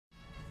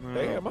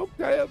Damn,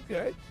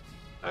 okay.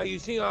 You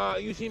see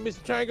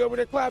Mr. Chang over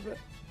there clapping?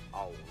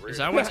 Oh, really? Is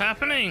that what's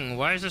happening?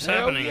 Why is this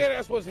happening? Yeah,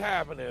 that's what's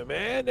happening,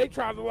 man. They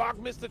tried to lock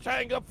Mr.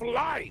 Chang up for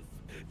life.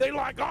 They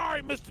like, all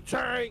right, Mr.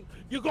 Chang,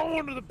 you're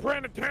going to the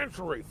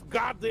penitentiary for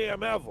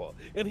goddamn ever.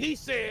 And he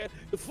said,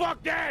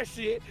 fuck that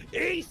shit,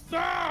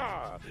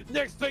 Easter!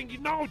 Next thing you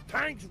know,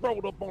 tanks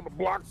rolled up on the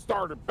block,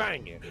 started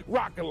banging.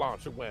 Rocket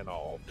launcher went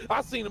off.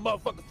 I seen a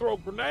motherfucker throw a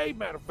grenade,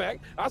 matter of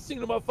fact.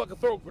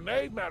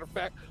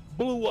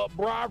 Blew up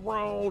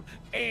Tyrone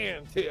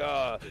and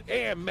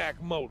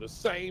Mac Motor,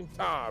 same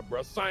time,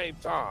 bro, same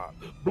time.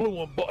 Blew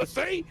him,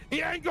 see?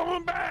 He ain't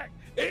going back.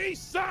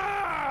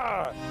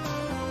 Eastside!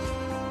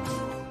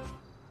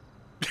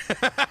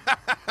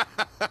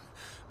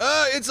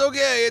 It's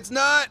okay. It's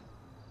not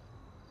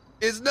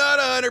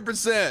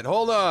 100%.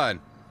 Hold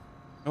on.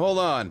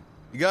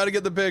 You got to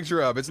get the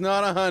picture up. It's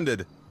not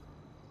 100.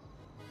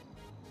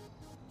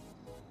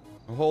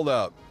 Hold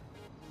up.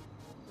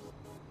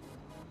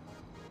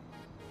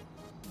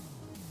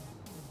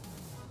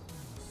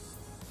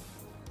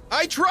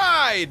 I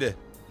tried.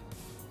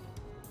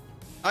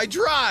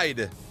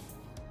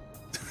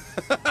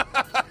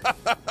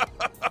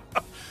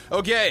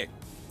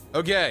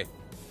 Okay.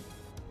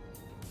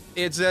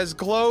 It's as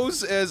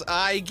close as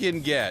I can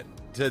get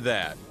to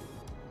that.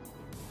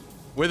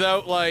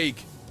 Without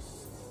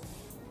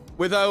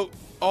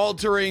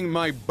altering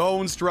my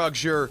bone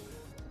structure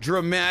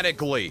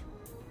dramatically.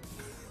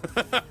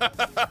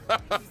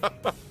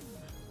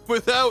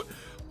 Without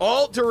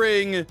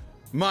altering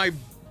my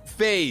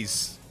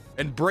face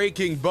and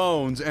breaking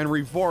bones and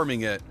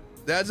reforming it.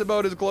 That's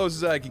about as close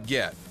as I could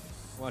get.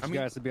 Want you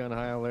guys to be on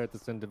high alert.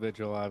 This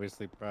individual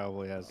obviously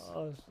probably has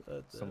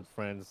some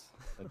friends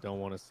that don't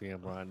want to see him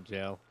rot in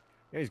jail.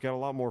 Yeah, he's got a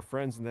lot more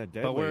friends than that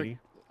dead lady.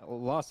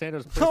 Los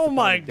Angeles. Oh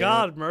my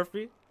God,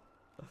 Murphy.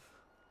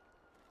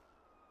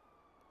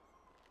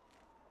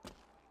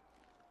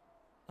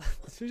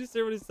 Did you just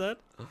hear what he said?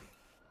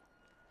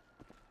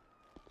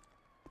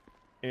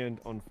 And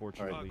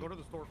unfortunately, go to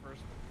the store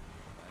first.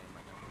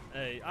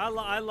 Hey,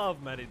 I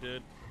love Matty,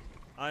 dude.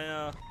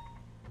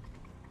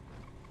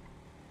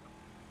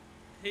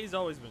 He's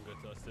always been good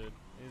to us, dude.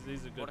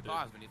 He's a good dude.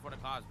 He's for the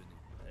Cosby.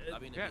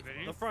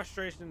 The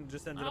frustration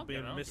just ended up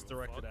being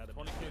misdirected at him,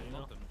 you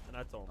know? And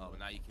I told him. Oh,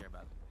 now you care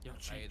about it. Yo,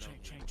 chain.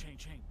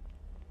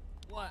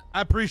 What?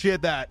 I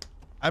appreciate that.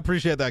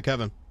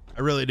 Kevin.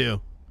 I really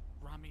do.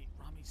 Rami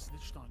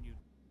snitched on you.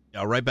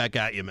 Yeah, right back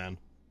at you, man.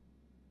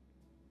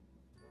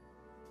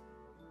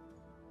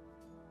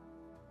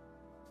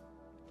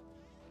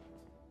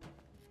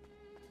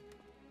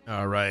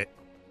 All right.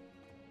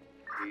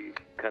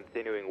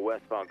 Continuing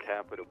westbound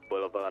Capitol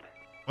Boulevard.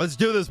 Let's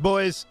do this,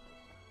 boys.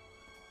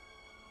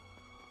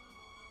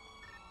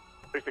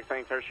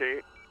 369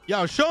 tertiary.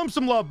 Yo, show him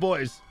some love,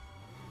 boys.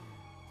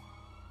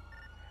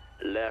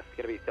 Left,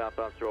 gonna be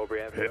southbound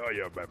Strawberry Avenue. Hell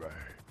yeah, baby.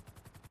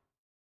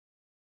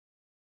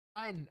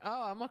 Fine.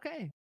 Oh, I'm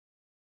okay.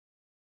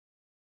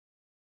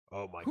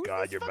 Oh my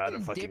God, you're about to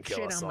fucking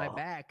kill us all. On my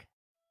back?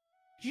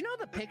 Do you know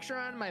the picture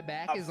on my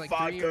back is like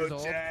 3 years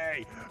old?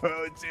 We're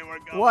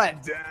going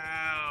what?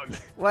 down.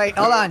 Wait,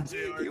 hold on.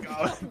 We're going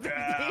down. Put him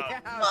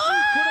back.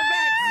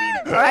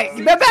 All right,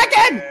 get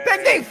back in.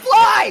 Big D,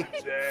 fly.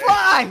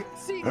 Fly.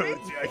 See,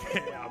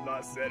 I'm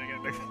not setting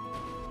it.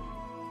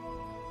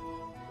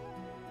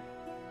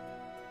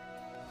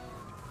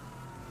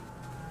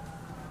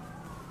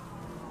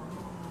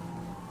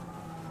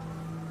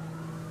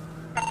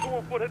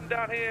 2-foot heading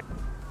down here.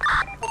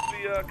 What's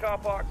the car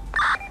park?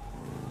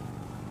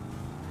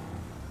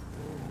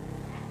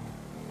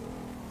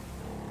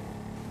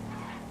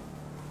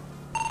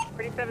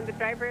 The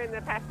driver and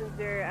the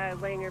passenger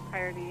laying your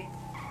priority.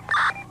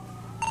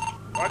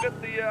 I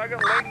got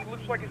Lang.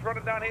 Looks like he's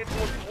running down here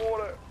towards the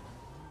water.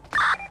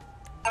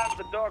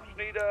 The dogs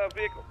need a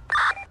vehicle.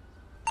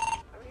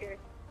 Over here.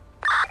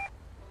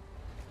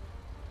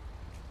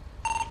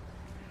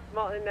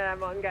 Malton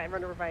got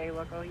run over by a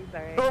local. He's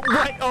alright. Oh,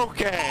 right,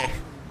 okay.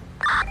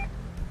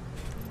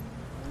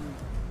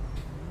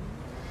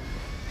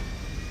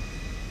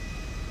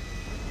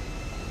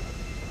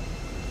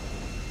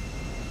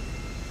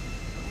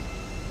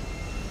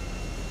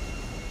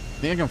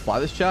 Think I can fly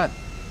this chat?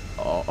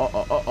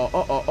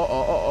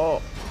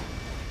 Oh.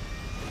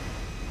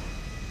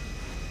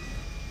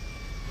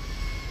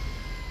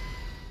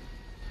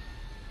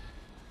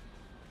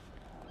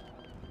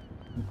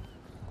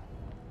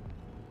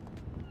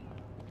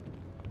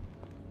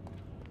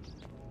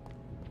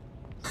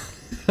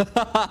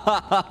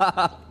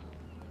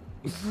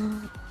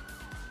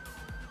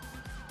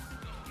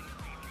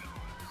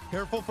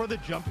 Careful for the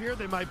jump here.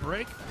 They might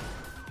break.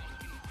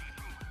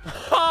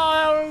 Oh,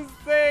 that was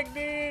sick,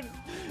 dude.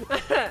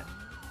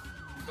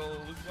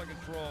 Looks like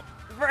it's wrong.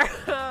 Bro.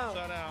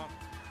 Shut out.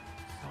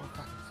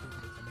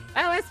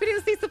 Oh,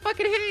 SPD sees the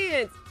fucking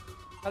hands.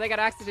 Oh, they got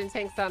oxygen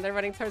tanks on. They're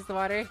running towards the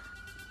water.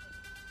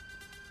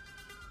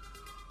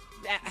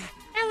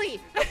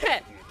 Ellie!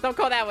 Don't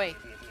go that way.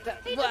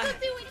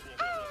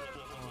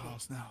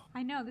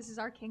 I know, this is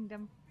our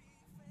kingdom.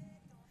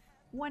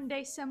 One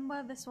day,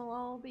 Simba, this will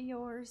all be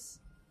yours.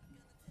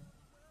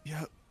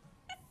 Yeah.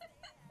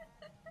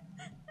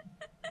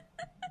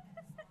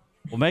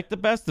 We'll make the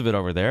best of it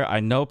over there. I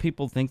know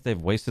people think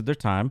they've wasted their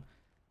time,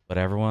 but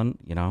everyone,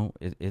 you know,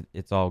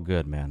 it's all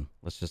good, man.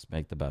 Let's just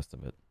make the best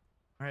of it.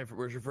 All right,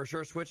 we're for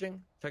sure switching.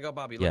 Check out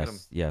Bobby. Look at him.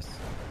 Yes.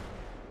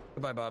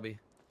 Goodbye, Bobby.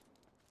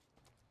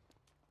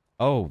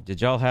 Oh,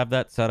 did y'all have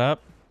that set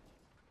up?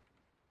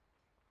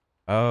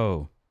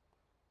 Oh.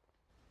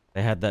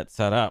 They had that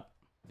set up.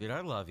 Dude,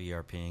 I love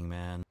ERPing,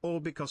 man. All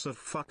because of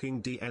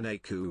fucking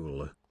DNA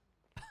cool.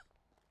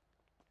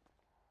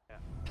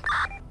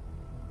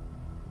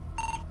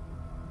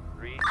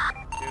 Three,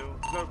 two,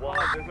 one.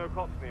 There's no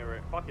cops near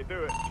it. Fuck it,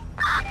 do it.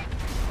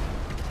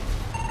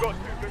 Got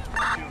to.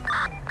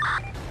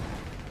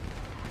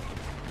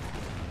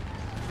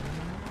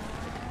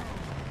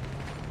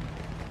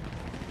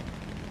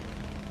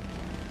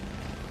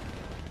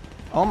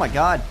 Oh my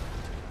god.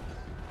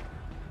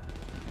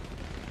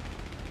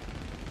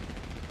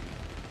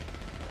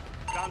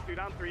 Down, 2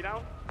 down, 3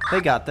 down.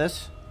 They got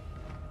this.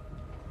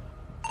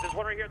 There's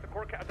one right here at the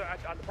court, at the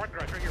parking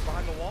garage, right here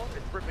behind the wall.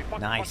 It's Ripley. Fuck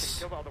Nice.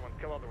 Kill the other one.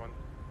 Kill the other one.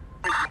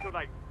 Wait, we killed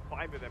like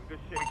 5 of them. Good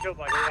shit. We killed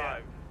like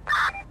 5.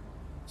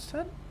 Is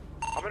that?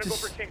 I'm gonna go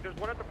for Chang. There's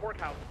one at the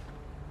courthouse.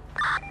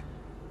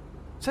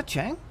 Is that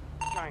Chang?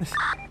 Chang.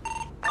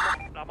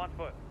 I'm on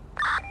foot.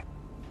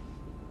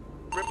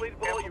 Ripley's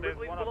below you.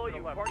 Ripley's below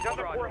you.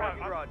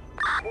 Parking garage.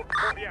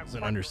 Yeah.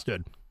 Isn't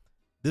understood.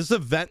 This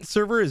event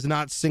server is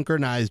not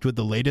synchronized with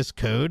the latest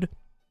code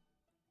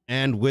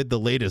and with the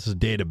latest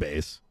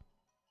database.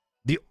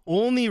 The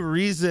only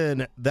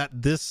reason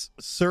that this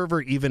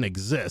server even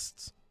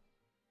exists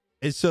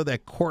is so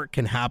that court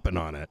can happen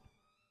on it.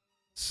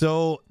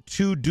 So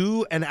to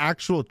do an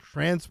actual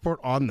transport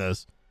on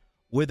this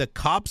with the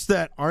cops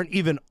that aren't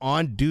even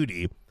on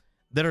duty,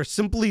 that are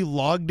simply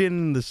logged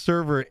in the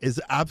server, is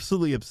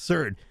absolutely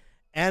absurd.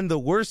 And the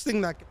worst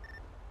thing that...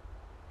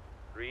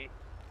 3,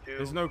 2,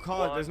 There's no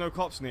car. 1. There's no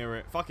cops near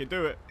it. Fuck it,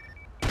 do it.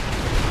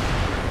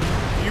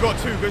 You got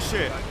 2. Good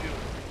shit.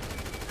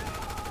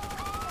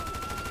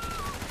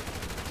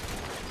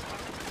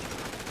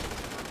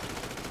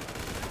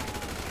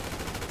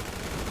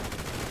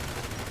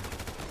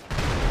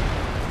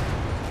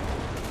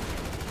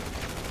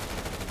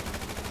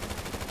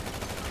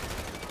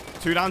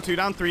 Two down, 3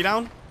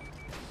 down.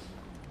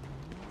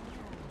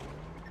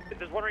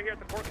 There's one right here at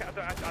the court, at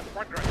the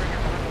parking garage, right here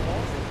behind the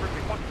wall. It's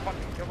Ripley.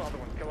 Fucking kill the other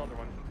one. Kill the other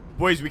one.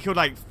 Boys, we killed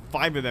like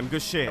 5 of them.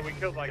 Good shit. Yeah, we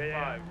killed like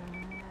 5.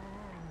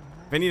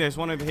 Vinny, there's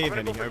one over here,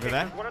 Vinny. Over Over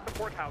there. there. One at the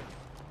courthouse.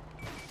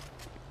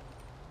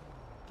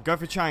 Go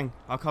for Chang.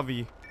 I'll cover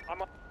you.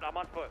 I'm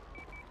on foot.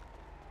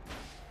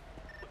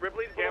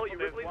 Ripley's below you.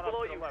 Ripley's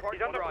below you.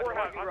 He's on the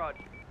courthouse. Garage.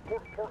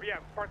 Yeah,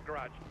 park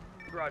garage.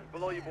 Garage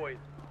below you, boys.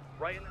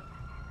 Right in.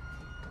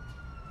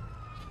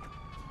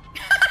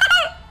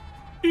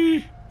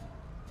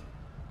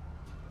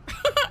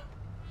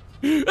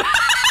 What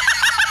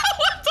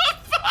the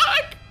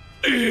fuck?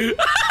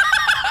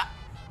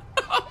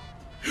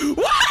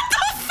 What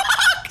the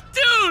fuck,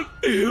 dude?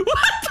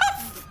 What the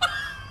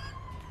fuck?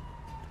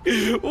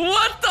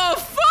 What the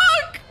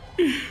fuck?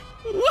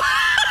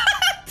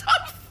 What the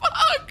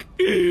fuck?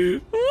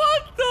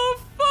 What the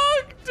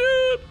fuck,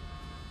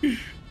 dude?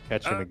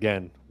 Catch him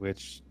again,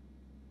 which,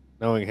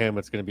 knowing him,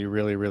 it's going to be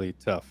really, really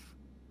tough.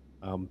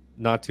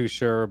 Not too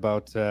sure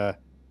about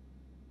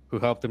who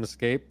helped him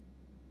escape.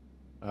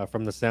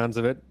 From the sounds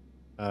of it,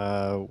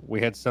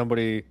 we had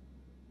somebody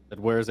that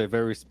wears a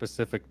very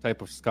specific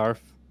type of scarf,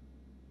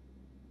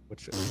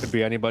 which could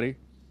be anybody.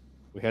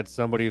 We had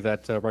somebody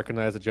that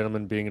recognized a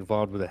gentleman being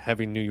involved with a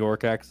heavy New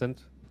York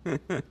accent,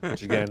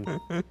 which again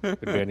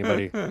could be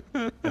anybody.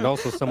 And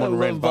also someone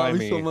ran by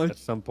me at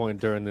some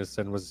point during this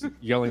and was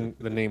yelling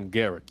the name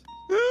Garrett.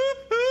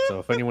 So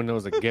if anyone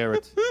knows a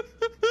Garrett, I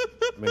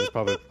mean, there's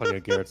probably plenty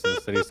of Garretts in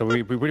the city. So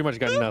we pretty much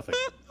got nothing.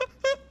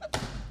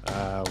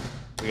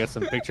 We got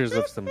some pictures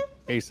of some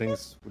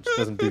casings, which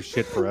doesn't do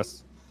shit for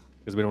us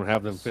because we don't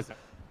have them.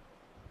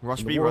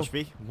 Rush B.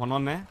 One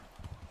on there.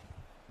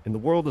 In the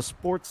world of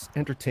sports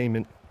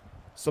entertainment,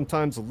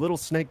 sometimes a little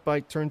snake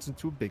bite turns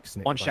into a big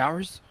snake bite.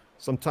 Showers?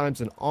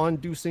 Sometimes an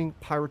on-inducing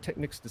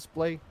pyrotechnics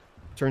display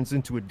turns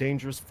into a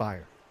dangerous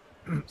fire.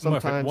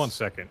 Sometimes... One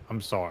second.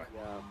 I'm sorry.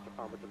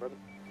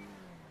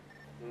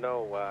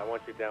 No, I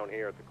want you down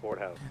here at the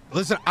courthouse.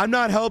 Listen, I'm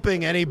not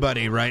helping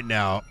anybody right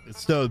now,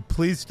 so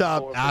please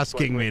stop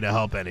asking me to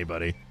help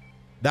anybody.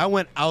 That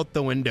went out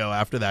the window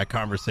after that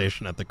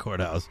conversation at the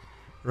courthouse.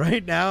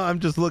 Right now, I'm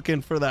just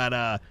looking for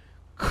that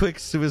quick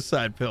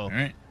suicide pill. All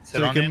right.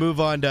 So we can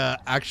move on to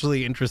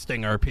actually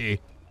interesting RP,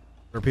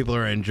 where people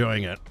are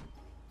enjoying it.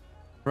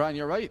 Brian,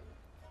 you're right.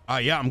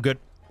 Yeah, I'm good.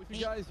 With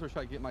you guys, or should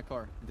I get in my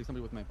car and take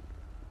somebody with me?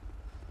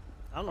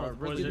 I don't know. Right,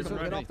 Ripley, Boys,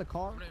 get off the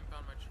car.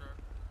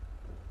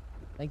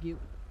 Thank you.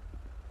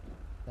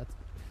 That's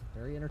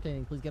very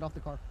entertaining. Please get off the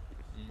car.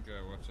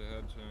 Okay, watch your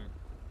head, Chang.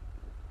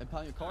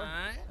 Impound your car,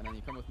 and then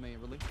you come with me,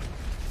 really.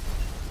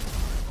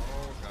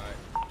 Okay.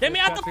 Get me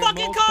out the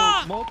fucking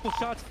car! Multiple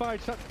shots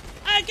fired.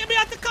 Hey, get me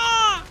out the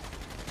car!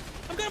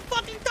 I'm gonna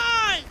fucking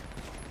die!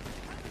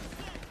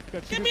 Got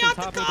Get shooters me on out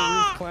the top of the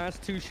car! roof, class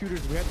 2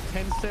 shooters. We have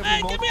 1070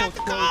 Hey, get multiple me out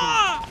the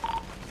explosions.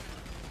 car!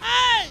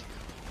 Hey!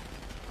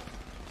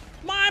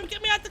 Mom,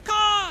 get me out the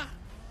car!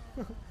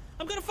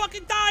 I'm gonna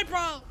fucking die,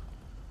 bro!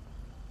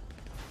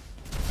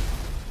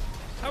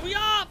 Hurry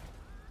up!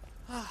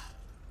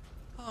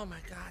 Oh my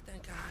god,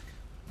 thank God.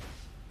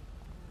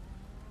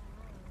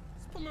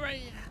 Just put me right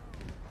here.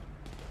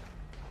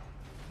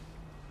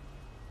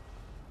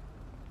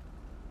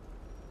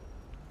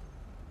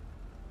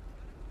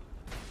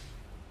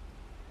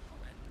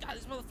 God,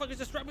 these motherfuckers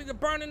just threatened me to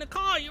burn in the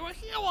car. You're a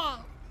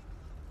hero.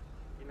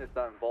 Units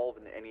not involved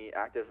in any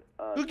active.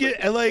 Who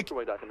get like?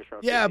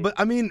 Yeah, but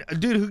I mean,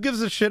 dude, who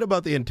gives a shit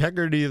about the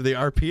integrity of the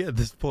RP at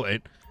this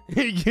point?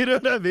 You know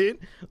what I mean?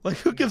 Like,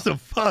 who gives a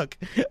fuck?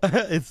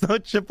 It's no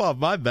chip off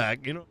my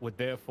back, you know. Would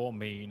therefore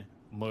mean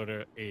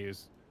murder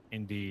is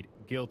indeed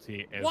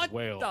guilty as What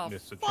well, the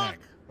Mr. fuck? Chang.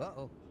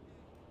 Uh-oh.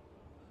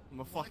 I'm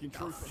a fucking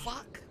trooper.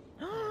 Fuck.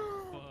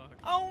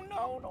 Oh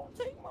no, don't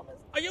take mama's.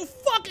 Are you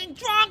fucking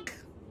drunk?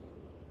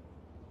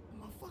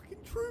 I'm a fucking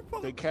trooper.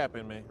 They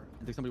capping me.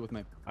 Take somebody with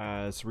me.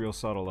 It's real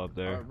subtle up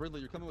there. Ridley,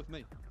 you're coming with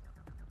me.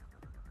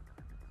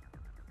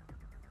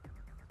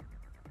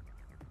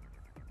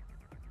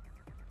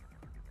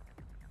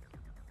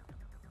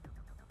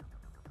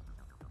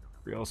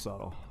 Real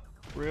subtle.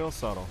 Real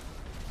subtle.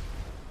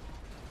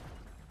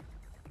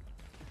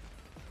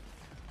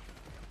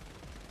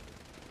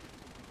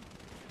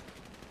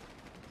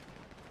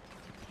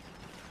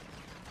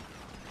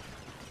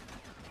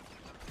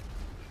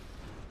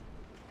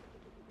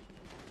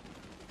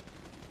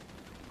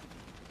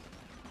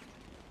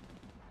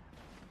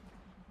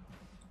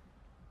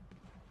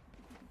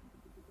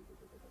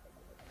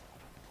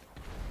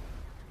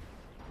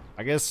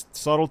 I guess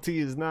subtlety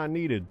is not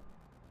needed.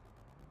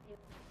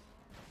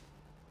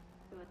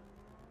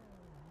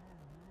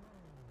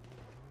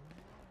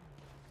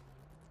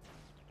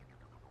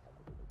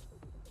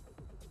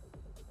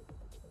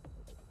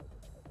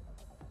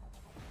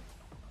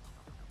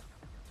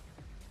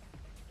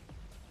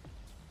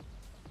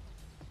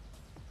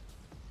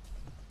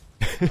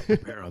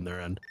 Prepare on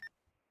their end.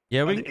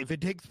 Yeah, if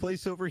it takes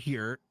place over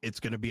here, it's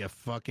going to be a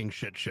fucking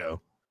shit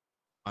show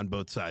on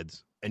both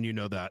sides, and you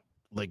know that.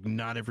 Like,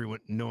 not everyone,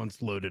 no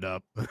one's loaded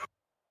up.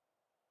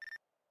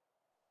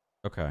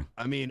 Okay.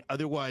 I mean,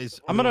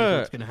 otherwise, I'm gonna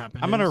what's gonna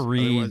happen I'm gonna is-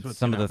 read otherwise what's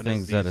some gonna of the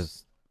happen is things that these-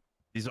 is.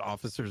 These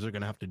officers are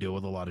gonna have to deal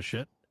with a lot of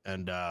shit,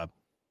 and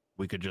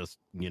we could just,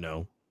 you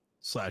know,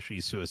 slash a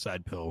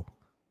suicide pill.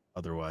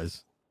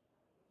 Otherwise,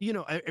 you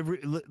know,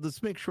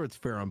 let's make sure it's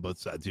fair on both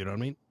sides. You know what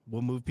I mean?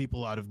 We'll move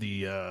people out of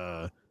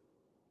the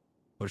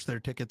push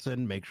their tickets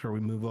in, make sure we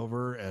move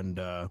over, and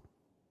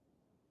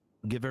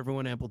give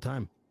everyone ample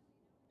time.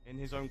 In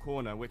his own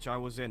corner, which I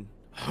was in.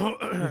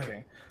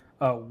 Okay.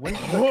 When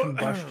did the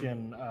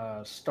combustion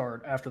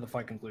start after the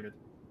fight concluded?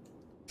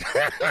 So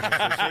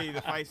say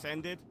the fight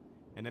ended,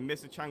 and then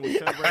Mr. Chang was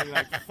celebrating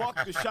like,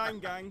 fuck the Shang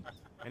gang,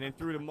 and then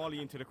threw the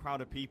molly into the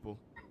crowd of people.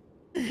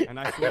 And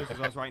I saw this because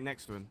I was right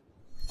next to him.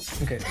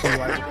 Okay, so